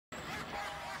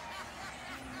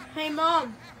Hey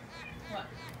mom, What?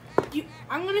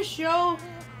 I'm gonna show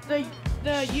the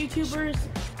YouTubers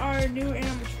our new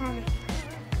animatronic.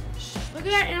 Look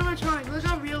at that animatronic. Look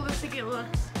how realistic it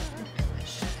looks.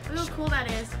 Look how cool that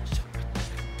is.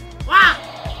 Wow!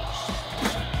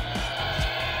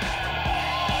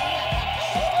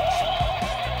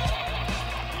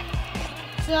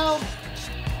 So,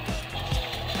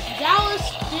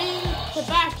 Dallas, Dean,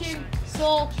 Sebastian,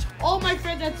 Sol, all my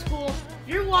friends at school, if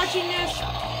you're watching this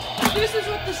is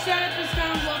what the setup is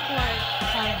going to look like.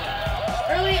 Kinda.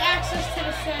 Early access to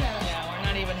the setup. Yeah, we're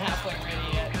not even halfway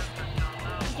ready yet.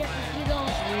 Get this video on.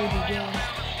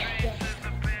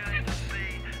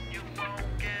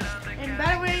 And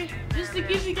by the way, just to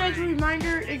give you guys a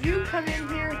reminder, if you come in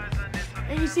here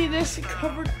and you see this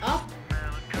covered up,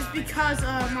 it's because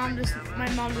my mom does not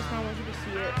want you to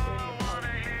see it.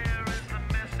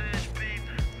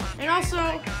 And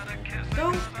also,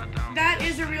 that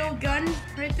is a real gun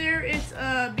right there. It's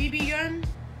a BB gun.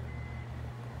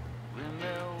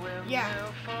 Yeah,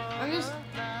 I'm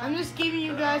just giving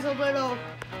you guys a little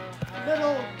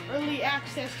early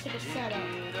access to the setup.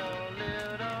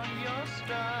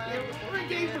 We're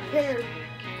getting prepared.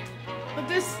 But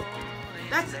that's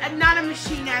not a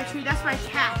machine actually, that's my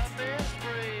cat.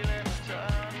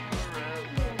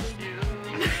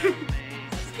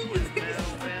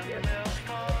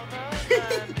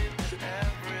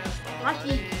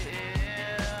 Lucky.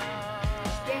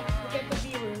 Yeah, look at the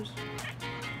viewers.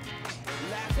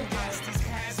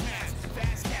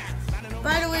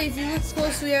 By the way, if you look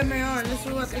closely at my arm, this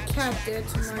is what the cat did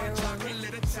to my arm.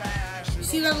 You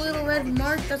see that little red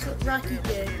mark? That's what Rocky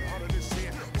did.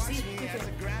 See?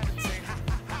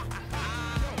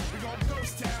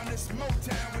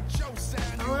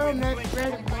 A little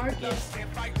red mark is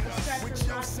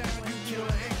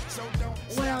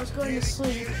when I was going to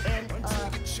sleep, and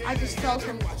I just felt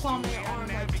him claw my arm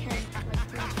like 3 times.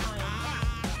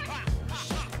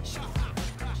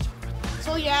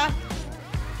 So yeah.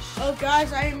 Oh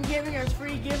guys, I am giving a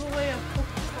free giveaway of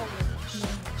Coca-Cola.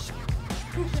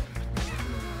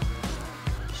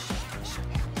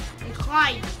 And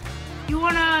Clyde, you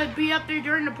wanna be up there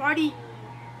during the party?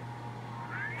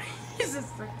 He's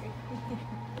just looking.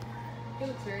 He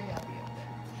looks very happy up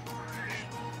there.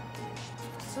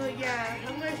 So yeah,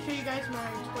 I'm gonna show you guys my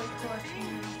toy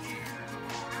collection.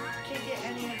 Can't get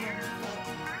any of them.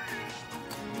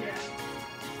 Yeah.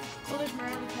 Oh, there's my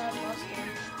other cat, Buster.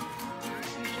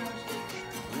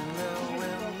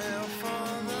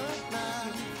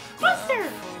 Buster!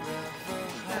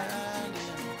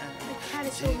 The cat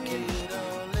is so weird.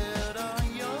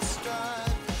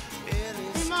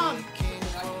 Hey, Mom.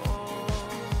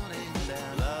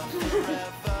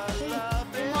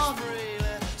 Hey, Mom.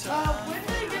 When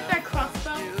did I get that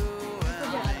crossbow? I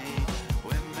forget.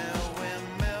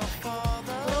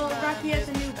 Well, Rocky has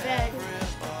a new bed.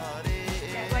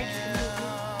 That likes to move.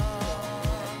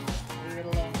 Leave it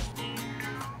alone.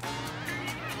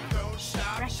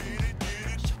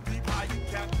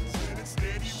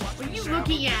 What are you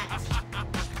looking at?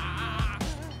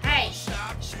 Hey!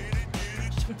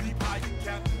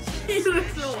 He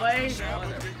looks away.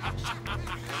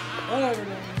 Whatever.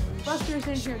 Buster's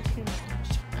in here too.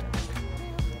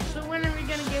 So when are we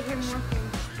gonna give him more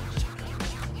things?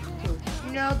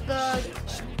 You know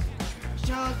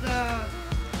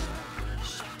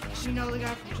the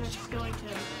guy from Just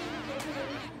Skellington.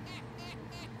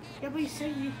 Yeah, but you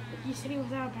said he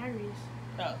was out of batteries.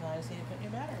 Oh, I just need to put new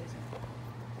batteries in.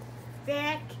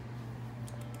 Back.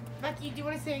 Becky, do you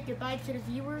want to say goodbye to the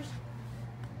viewers?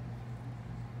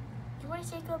 Do you want to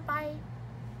say goodbye?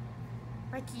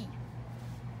 Becky.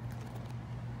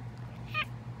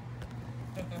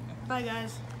 Bye,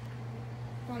 guys.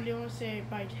 Mom, do you want to say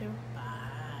bye too?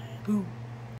 Bye. Boo.